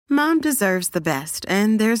Mom deserves the best,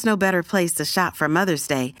 and there's no better place to shop for Mother's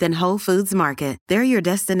Day than Whole Foods Market. They're your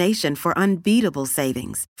destination for unbeatable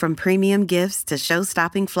savings, from premium gifts to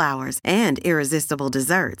show-stopping flowers and irresistible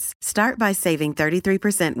desserts. Start by saving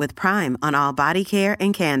 33% with Prime on all body care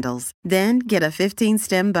and candles. Then get a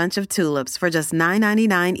 15-stem bunch of tulips for just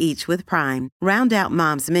 $9.99 each with Prime. Round out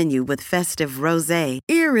Mom's menu with festive rosé,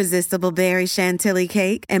 irresistible berry chantilly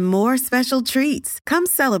cake, and more special treats. Come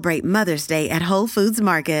celebrate Mother's Day at Whole Foods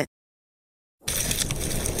Market.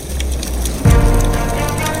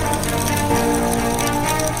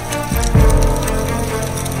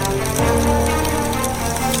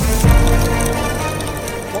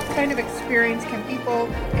 What kind of experience can people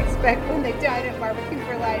expect when they dine at Barbecue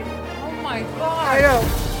for Life? Oh my god.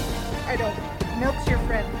 I know. Milk's your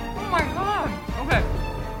friend. Oh my god. Okay.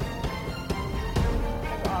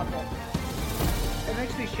 That's awful. It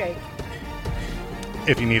makes me shake.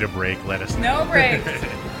 If you need a break, let us know. No breaks.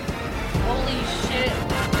 Holy shit.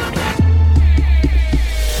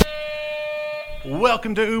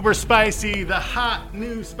 Welcome to Uber Spicy, the hot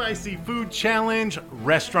new spicy food challenge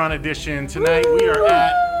restaurant edition. Tonight we are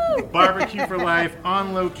at Barbecue for Life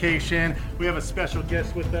on location. We have a special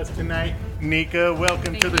guest with us tonight, Nika.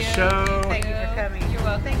 Welcome to the show. Thank you for coming. You're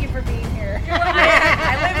welcome. Thank you for being here.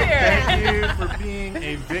 I live here. Thank you for being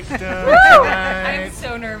a victim tonight. I'm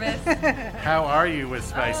so nervous. How are you with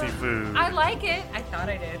spicy food? I like it. I thought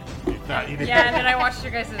I did. You thought you did? Yeah, and then I watched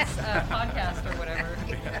your guys' podcast or whatever.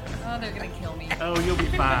 Oh, they're going to kill me. Oh, you'll be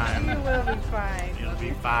fine. You will be fine. You'll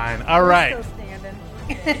be fine. All right. We're still standing.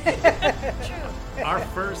 Our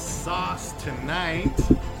first sauce tonight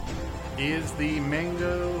is the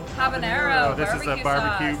mango Habanero This is a barbecue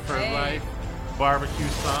barbecue sauce. for Hey. life barbecue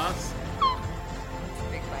sauce. It's a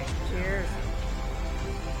big bite. Cheers.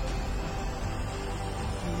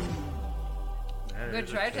 Good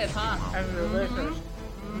tri-tip, huh? That's delicious.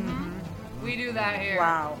 We do that here.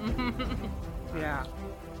 Wow. Yeah.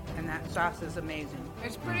 And that sauce is amazing.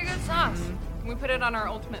 It's pretty good sauce. We put it on our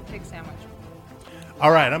ultimate pig sandwich.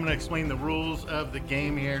 All right, I'm going to explain the rules of the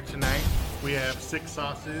game here tonight. We have 6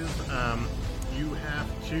 sauces. You have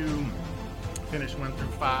to finish 1 through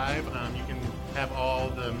 5. You can have all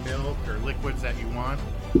the milk or liquids that you want.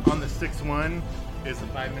 On the 6th one is the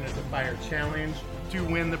 5 minutes of fire challenge. To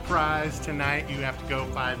win the prize tonight, you have to go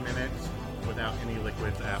 5 minutes without any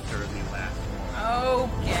liquids after the last one.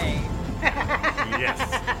 Okay. Yes.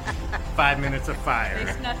 5 minutes of They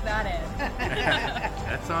fire. snuck that in.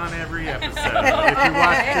 That's on every episode if you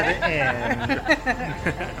watch to the end.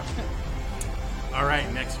 All right,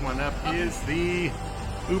 next one up is the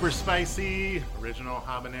Uber Spicy Original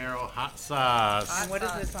Habanero Hot Sauce. And what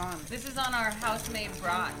is this on? This is on our house-made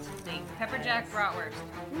brat, the pepper jack bratwurst.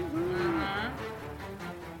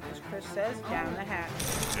 As Chris says, down the hatch.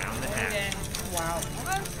 Down the Okay. hatch. Wow.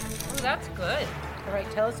 Okay. Ooh, that's good. All right,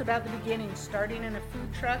 tell us about the beginning, starting in a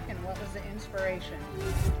food truck, and what was the inspiration?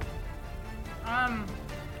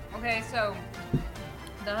 Okay, so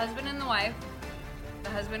the husband and the wife. The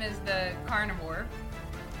husband is the carnivore,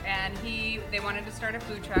 and they wanted to start a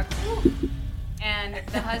food truck. And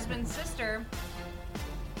the husband's sister,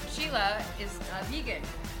 Sheila, is a vegan,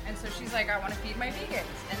 and so she's like, I want to feed my vegans,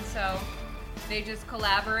 and so they just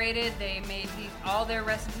collaborated. They made all their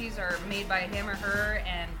recipes are made by him or her,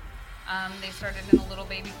 and they started in a little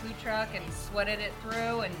baby food truck and sweated it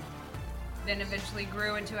through, and then eventually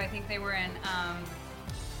grew into, I think they were in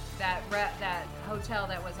that hotel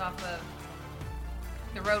that was off of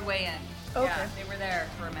the Roadway Inn. Okay. Yeah, they were there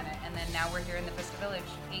for a minute, and then now we're here in the Vista Village,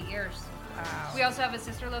 8 years. Wow. We also have a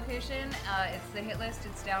sister location. It's the Hit List.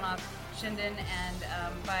 It's down off Shinden and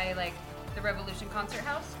by like the Revolution Concert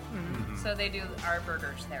House. So they do our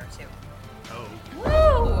burgers there too. Oh,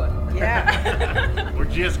 Woo! Yeah. we're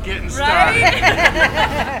just getting started.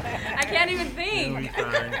 Right? I can't even It'll be think.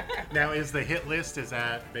 fine. Now, is the hit list, is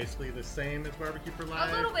that basically the same as Barbecue for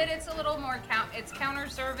Life? A little bit. It's a little more it's counter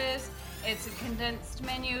service. It's a condensed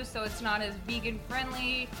menu, so it's not as vegan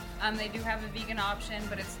friendly. They do have a vegan option,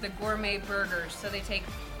 but it's the gourmet burgers. So they take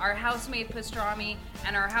our house-made pastrami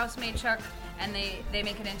and our house-made chuck, and they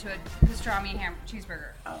make it into a pastrami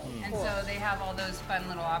cheeseburger. Oh, And cool. so they have all those fun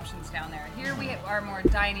little options down there. Here we are more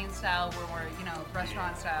dining style. We're more,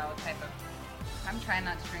 restaurant style type of. I'm trying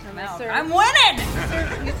not to drink And they milk. serve- I'm winning.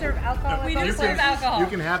 You serve alcohol? We at do those serve places? alcohol. You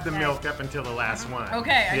can have the milk up until the last one.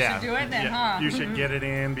 Okay, I should do it then, huh? You should get it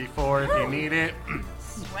in before if you need it.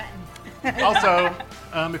 Sweating. Also,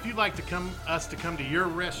 if you'd like to come to your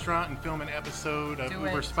restaurant and film an episode of Do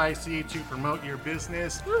Uber it. Spicy to promote your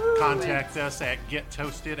business, contact us at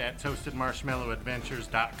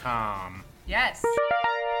gettoasted@toastedmarshmallowadventures.com. Yes.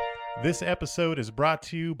 This episode is brought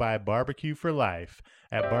to you by Barbecue for Life.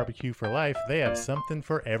 At Barbecue for Life, they have something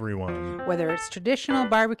for everyone. Whether it's traditional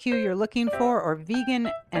barbecue you're looking for or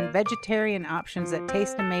vegan and vegetarian options that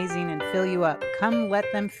taste amazing and fill you up, come let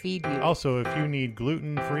them feed you. Also, if you need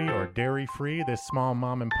gluten-free or dairy-free, this small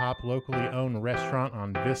mom-and-pop locally owned restaurant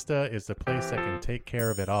on Vista is the place that can take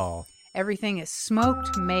care of it all. Everything is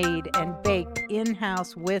smoked, made, and baked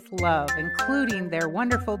in-house with love, including their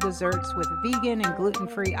wonderful desserts with vegan and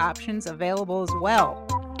gluten-free options available as well.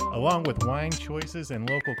 Along with wine choices and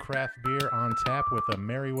local craft beer on tap with a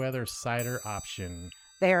Merriweather cider option.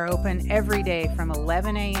 They are open every day from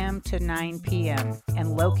 11 a.m. to 9 p.m.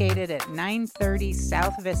 and located at 930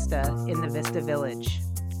 South Vista in the Vista Village.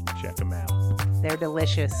 Check them out. They're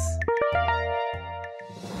delicious.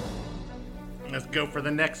 Let's go for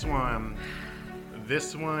the next one.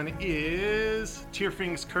 This one is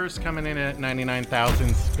Tierfing's Curse, coming in at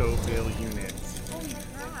 99,000 Scoville units. Holy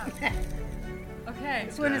crap. Okay.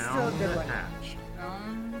 This one is still a good Down the one. hatch.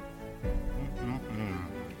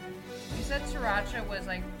 You said sriracha was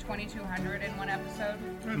like 2,200 in one episode?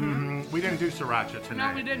 We didn't do sriracha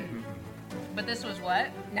tonight. No, we didn't. But this was what?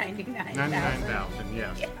 99,000. 99,000,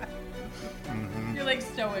 yes. You're like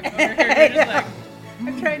stoic over here. You're just like,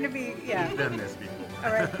 I'm trying to be, yeah. We've done this before.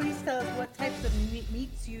 All right, please tell us what types of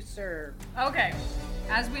meats you serve. okay.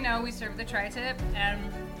 As we know, we serve the tri-tip and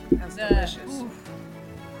That's the delicious.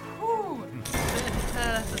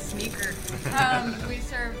 That's a sneaker. We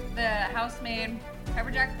serve the house-made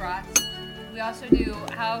pepperjack brats. We also do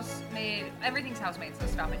house-made. Everything's house-made, so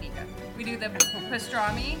stop it, Nika. We do the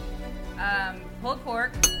pastrami, pulled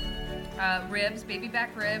pork, ribs, baby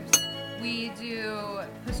back ribs. We do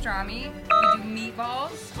pastrami. We do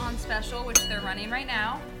meatballs on special, which they're running right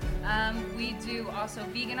now. We do also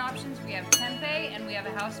vegan options. We have tempeh, and we have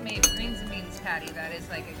a house-made greens and beans patty that is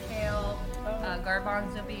like a kale,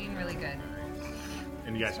 garbanzo bean, really good.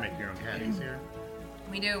 And you guys make your own patties here?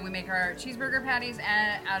 We do. We make our cheeseburger patties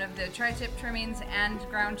out of the tri-tip trimmings and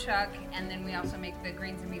ground chuck, and then we also make the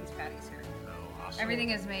greens and beans patties here. Oh, awesome. Everything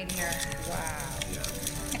is made here. Wow.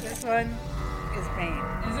 This one is pain.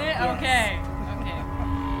 Is it? Yes. Okay.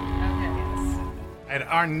 And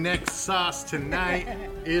our next sauce tonight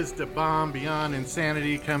is the Bomb Beyond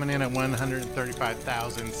Insanity, coming in at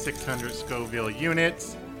 135,600 Scoville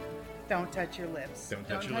units. Don't touch your lips. Don't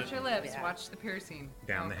Don't touch touch your lips. Yeah. Watch the piercing.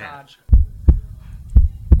 Down Oh, the God. hatch.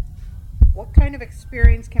 What kind of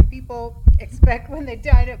experience can people expect when they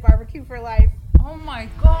dine at Barbecue for Life? Oh my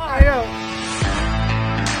God. I know.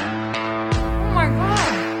 Oh my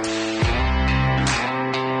God.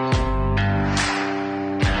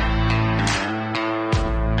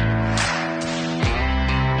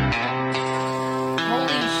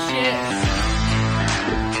 Holy shit.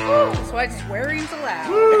 That's why swearing's allowed.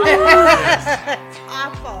 It's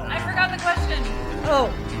awful. I forgot the question. Oh,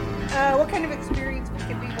 what kind of experience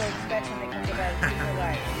can people expect when they come to Barbecue for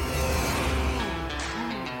Life?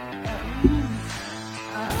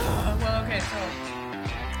 Well, okay, so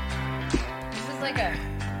this is like a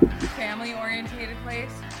family-orientated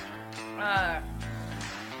place.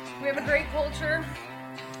 We have a great culture.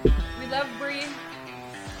 We love Bree.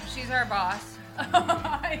 She's our boss.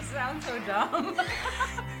 I sound so dumb.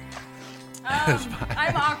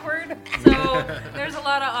 I'm awkward, so there's a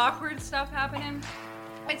lot of awkward stuff happening.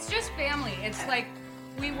 It's just family. It's like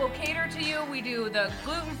we will cater to you. We do the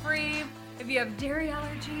gluten-free. If you have dairy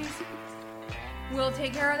allergies, we'll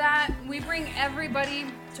take care of that. We bring everybody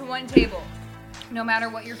to one table, no matter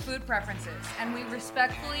what your food preference is. And we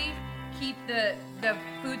respectfully keep the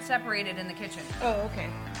food separated in the kitchen. Oh, okay.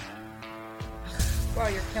 Wow,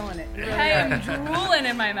 you're killing it. You really I are. am drooling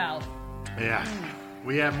in my mouth. Yeah.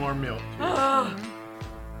 We have more milk. Too.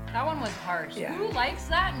 That one was harsh. Yeah. Who likes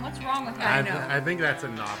that and what's wrong with that? I think that's a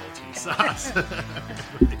novelty sauce. Dang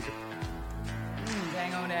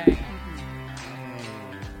oh dang.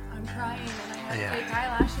 I'm crying and I have fake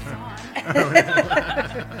eyelashes on.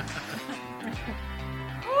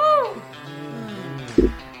 Woo!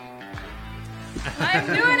 I'm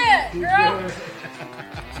doing it, girl!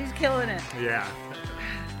 She's killing it. Yeah.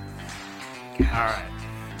 All right.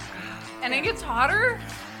 And it gets hotter?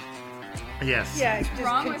 Yes. Yeah, it just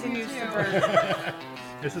wrong with you continues to two? burn.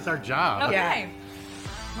 This is our job. Okay. Yeah.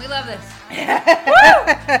 We love this.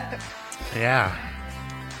 Yeah.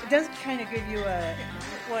 It does kind of give you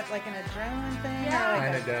like an adrenaline thing? Yeah. Or like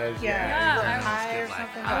Kind of does. Yeah, a little I- high or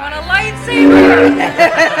something? I want a lightsaber!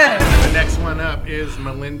 The next one up is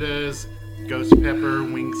Melinda's Ghost Pepper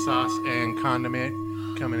Wing Sauce and Condiment,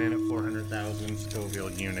 coming in at 400,000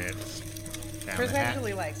 Scoville units. Down Chris the hatch.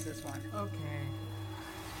 actually likes this one. Okay.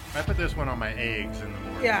 I put this one on my eggs in the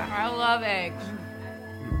morning. Yeah, I love eggs.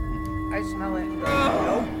 I smell it.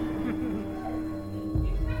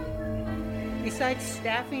 Besides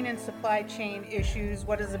staffing and supply chain issues,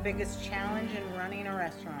 what is the biggest challenge in running a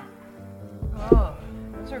restaurant? Oh,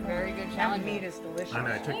 those are very good That challenges. meat is delicious. I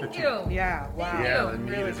know. I took Thank the two. you. Yeah, wow. Yeah, the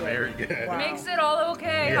meat Really is good. very good. Wow. Makes it all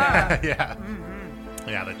okay, Yeah, huh? yeah.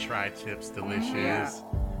 Yeah, the tri-tips, delicious.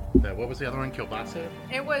 Yeah. What was the other one? Kielbasa?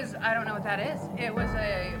 It was, I don't know what that is. It was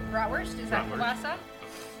a bratwurst. Is that Bratwurst. kielbasa?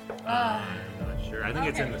 I'm not sure. I think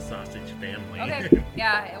it's okay. in the sausage family. Okay.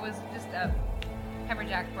 Yeah, it was just a pepper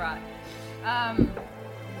jack brat.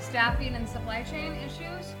 Staffing and supply chain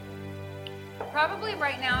issues. Probably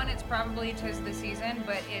right now, and it's probably 'tis the season,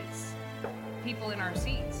 but it's people in our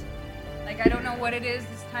seats. Like, I don't know what it is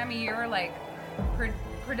this time of year. Like,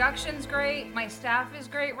 production's great. My staff is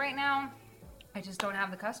great right now. I just don't have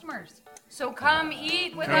the customers. So come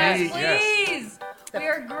eat with us, Great, yes. please. We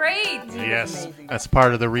are great. Yes, amazing. that's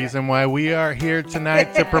part of the reason why we are here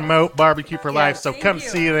tonight to promote Barbecue for Life. So thank come you.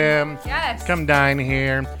 see them. Yes. Come dine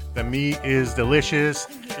here. The meat is delicious,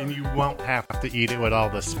 and you won't have to eat it with all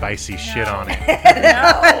the spicy shit on it.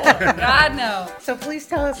 No. God, no. So please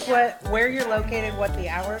tell us where you're located, what the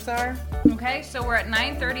hours are. Okay, so we're at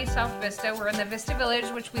 930 South Vista. We're in the Vista Village,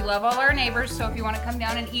 which we love all our neighbors. So if you want to come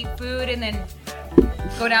down and eat food and then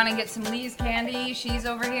go down and get some Lee's candy, she's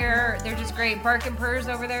over here. They're just great. Bark and Purrs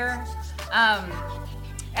over there.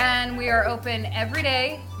 And we are open every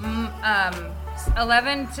day,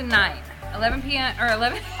 11 to 9. 11 p.m. or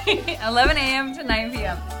 11 a.m. to 9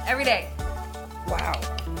 p.m. every day. Wow.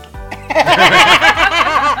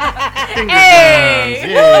 Finger Hey!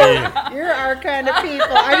 guns, yay. You're our kind of people.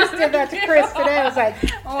 I just did that to Chris today. I was like,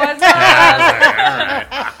 What's Yeah,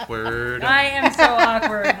 up? all right. Awkward. I am so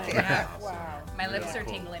awkward. Yeah. wow. My lips are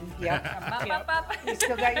tingling. Yep. Bop, bop, bop. You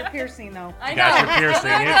still got your piercing though. I know. Got your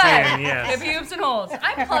piercing. Look It's at in, yes. The pubes and holes.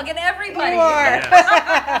 I'm plugging everybody. You are.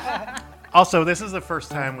 Yes. Also, this is the first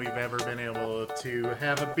time we've ever been able to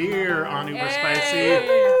have a beer on Uber Spicy Yay.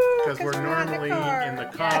 because we're normally in the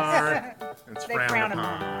car. It's They frowned frown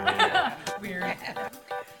upon. Weird.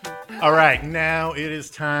 All right, now it is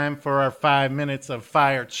time for our 5 minutes of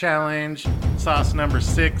fire challenge. Sauce number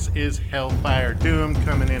 6 is Hellfire Doom,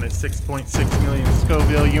 coming in at 6.6 million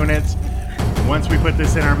Scoville units. Once we put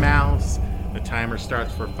this in our mouths, the timer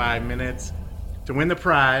starts for 5 minutes. To win the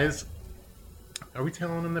prize, are we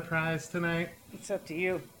telling them the prize tonight? It's up to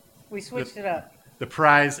you. We switched it up. The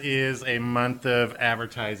prize is a month of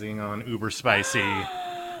advertising on Uber Spicy.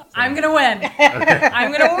 I'm gonna win.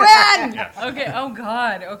 I'm gonna win. Yes. Okay. Oh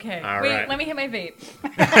God. Okay. All Wait. right. Let me hit my vape.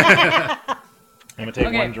 I'm gonna take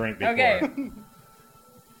Okay. one drink before. Okay.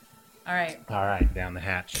 All right. All right, down the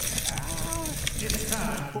hatch. It's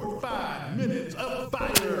time for 5 minutes of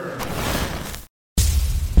fire.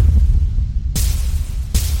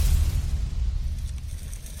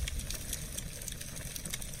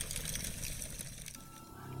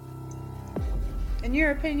 In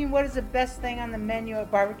your opinion, what is the best thing on the menu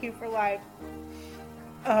at Barbecue for Life?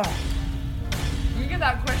 You get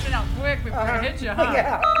that question out quick before I hit you, huh?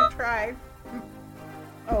 Yeah, try.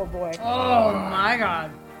 Oh boy. Oh my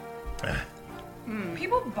God.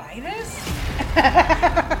 People buy this?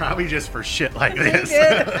 Probably just for shit like this.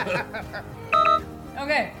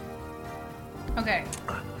 Okay. Okay.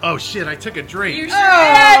 Oh shit, I took a drink. You sure did.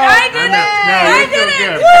 I did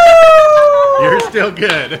it. No, you're still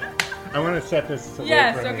good. You're still good. I want to set this away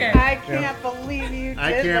Yes, from okay. me. I can't believe you did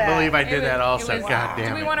I can't that. believe I It did was- that it also. was- God damn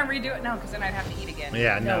Do we it. want to redo it? No, because then I'd have to eat again.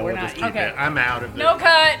 Yeah, no, No, we're we'll not. just keep Okay. it. I'm out of this. No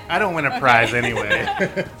cut. I don't win a prize anyway.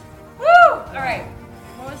 Woo! All right.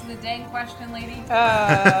 What was the dang question, lady?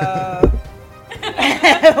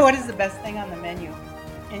 What is the best thing on the menu,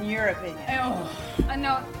 in your opinion? Oh,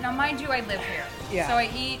 no. Now, mind you, I live here. Yeah. So I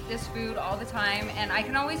eat this food all the time, and I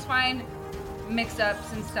can always find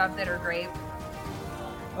mix-ups and stuff that are great.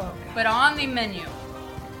 Oh, But on the menu,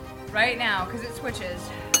 right now, because it switches,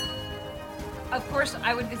 of course,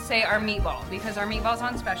 I would say our meatball, because our meatball's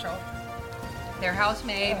on special. They're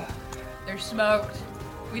house-made. They're smoked.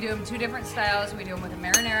 We do them 2 different styles. We do them with a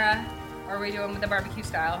marinara, or we do them with the barbecue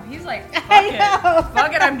style. He's like, fuck it.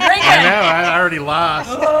 Fuck it, I'm drinking. I know, I already lost.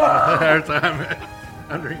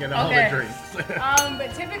 I'm drinking all Okay. the drinks.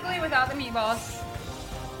 But typically without the meatballs,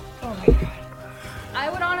 Oh my God. I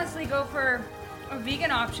would honestly go for a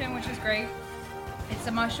vegan option, which is great. It's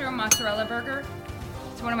a mushroom mozzarella burger.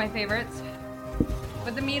 It's one of my favorites.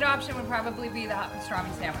 But the meat option would probably be the hot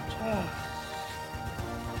pastrami sandwich.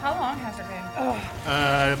 How long has it been?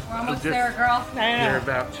 We're almost there, girl. I You're know.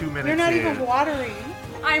 about 2 minutes You're not in. even watery.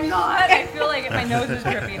 I'm not. I feel like my nose is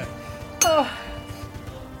dripping. Oh.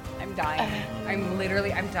 I'm dying.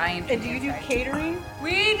 I'm dying. from And do the you do inside. catering?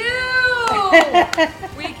 We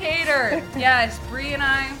do! We cater. Yes, Bree and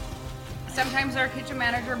I. sometimes our kitchen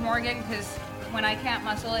manager, Morgan, because when I can't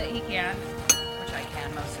muscle it, he can, which I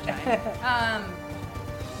can most of the time.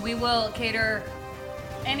 We will cater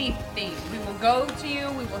anything. We will go to you,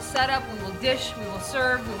 we will set up, we will dish, we will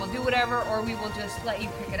serve, we will do whatever, or we will just let you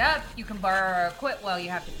pick it up. You can borrow our equipment. Well, you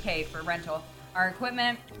have to pay for rental. Our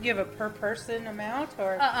equipment. Do you have a per person amount,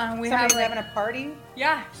 or We somebody's have, like, having a party?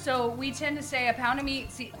 Yeah, so we tend to say a pound of meat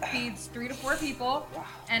feeds 3 to 4 people,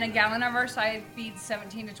 and a gallon of our side feeds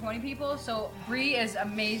 17 to 20 people. So Bree is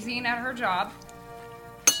amazing at her job.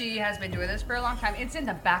 She has been doing this for a long time. It's in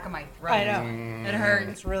the back of my throat. I know. It hurts.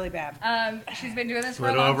 It's really bad. She's been doing this A for a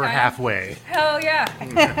little long over time. halfway. Hell yeah.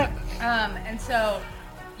 And so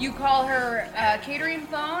you call her catering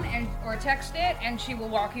phone or text it, and she will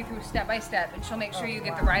walk you through step by step, and she'll make sure you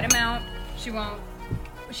get the right amount.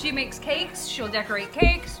 She makes cakes. She'll decorate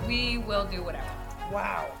cakes. We will do whatever.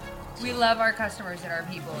 Wow. We love our customers and our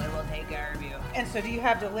people, and we'll take care of you. And so do you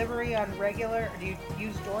have delivery on regular, or do you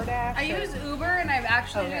use DoorDash? I use Uber, and I've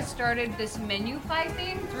actually just started this Menufy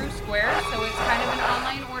thing through Square, so it's kind of an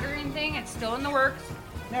online ordering thing. It's still in the works,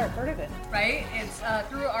 Never heard of it. right? It's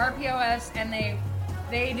through our POS, and they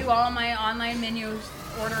do all my online menus,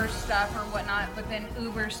 order stuff or whatnot, but then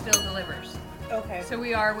Uber still delivers. Okay. So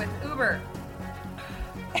we are with Uber.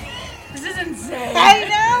 This is insane. I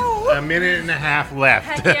know! A minute and a half left.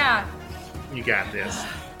 Heck yeah. You got this.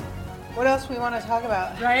 What else we want to talk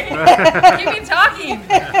about? Right? Keep me talking.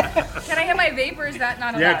 Can I have my vapor? Is that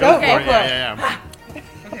not allowed? Yeah, go Okay. for it. Yeah.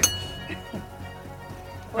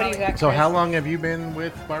 What do you got, So Chris? how long have you been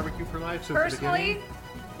with Barbecue for Life? Since the Personally, beginning?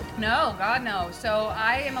 no, God no. So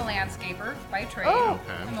I am a landscaper by trade. Oh.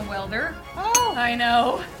 Okay. I'm a welder. Oh, I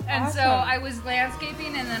know. And so Awesome. I was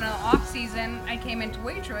landscaping, and then off season I came into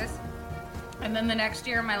waitress. And then the next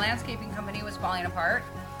year my landscaping company was falling apart.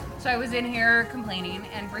 So I was in here complaining,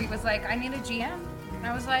 and Bree was like, I need a GM. And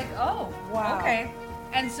I was like, oh, Wow. okay.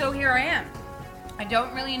 And so here I am. I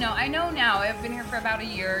don't really know. I know now. I've been here for about a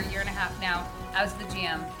year and a half now as the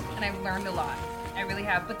GM, and I've learned a lot. I really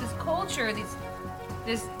have. But this culture,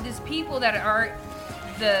 these people that are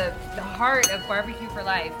the heart of Barbecue for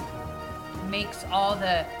Life makes all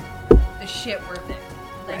the shit worth it.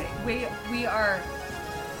 Like we are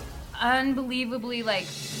unbelievably like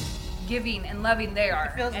giving and loving. They are.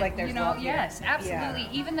 It feels like there's love here. Yes, absolutely.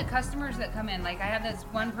 Yeah. Even the customers that come in, like I had this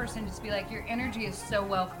one person just be like, your energy is so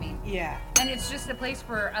welcoming. yeah. And it's just a place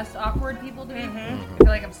for us awkward people to be. Mm-hmm. I feel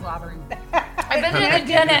like I'm slobbering. I've been to the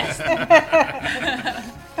dentist.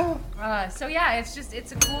 So yeah,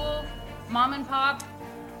 it's a cool mom and pop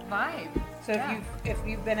vibe. So Yeah. if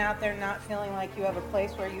you've been out there not feeling like you have a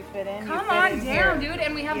place where you fit in, you Come fit on in down, here. dude.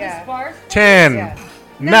 And we have Yeah. this bar. 10, Yeah.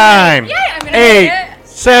 9, Yeah, I'm gonna make 8, it.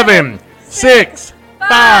 7, 6,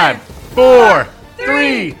 5, 4,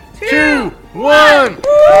 3, 2, 1.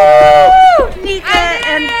 Nika I did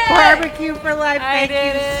and it! Barbecue for Life, I thank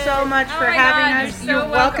did you it! so much Oh for my having God, us. you're so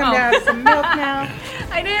You're welcome to welcome. have some milk now.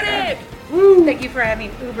 I did it. Thank you for having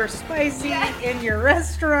Uber Spicy in your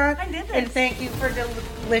restaurant. I did this. And thank you for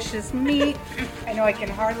delicious meat. I know I can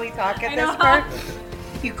hardly talk at I this know. part.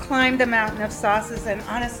 You climbed the mountain of sauces, and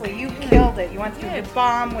honestly, you killed it. You went through the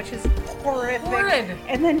bomb, which is horrific. Horrid.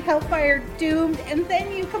 And then Hellfire Doomed, and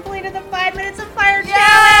then you completed the 5 minutes of fire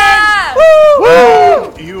Yeah!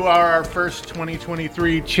 challenge. Woo! You are our first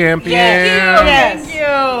 2023 champion. Yes. Thank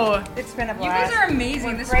you. It's been a You blast. guys are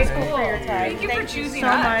amazing. We're This is grateful cool. for your time. Thank you for choosing so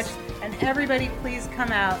us. much. And everybody, please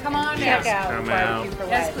come out. Come and on check out. out Come Barbecue out. for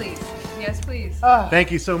Yes, Life. please. Yes, please. Oh.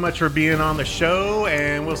 Thank you so much for being on the show,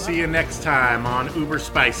 and we'll see you next time on Uber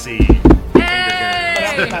Spicy.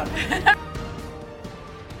 Hey!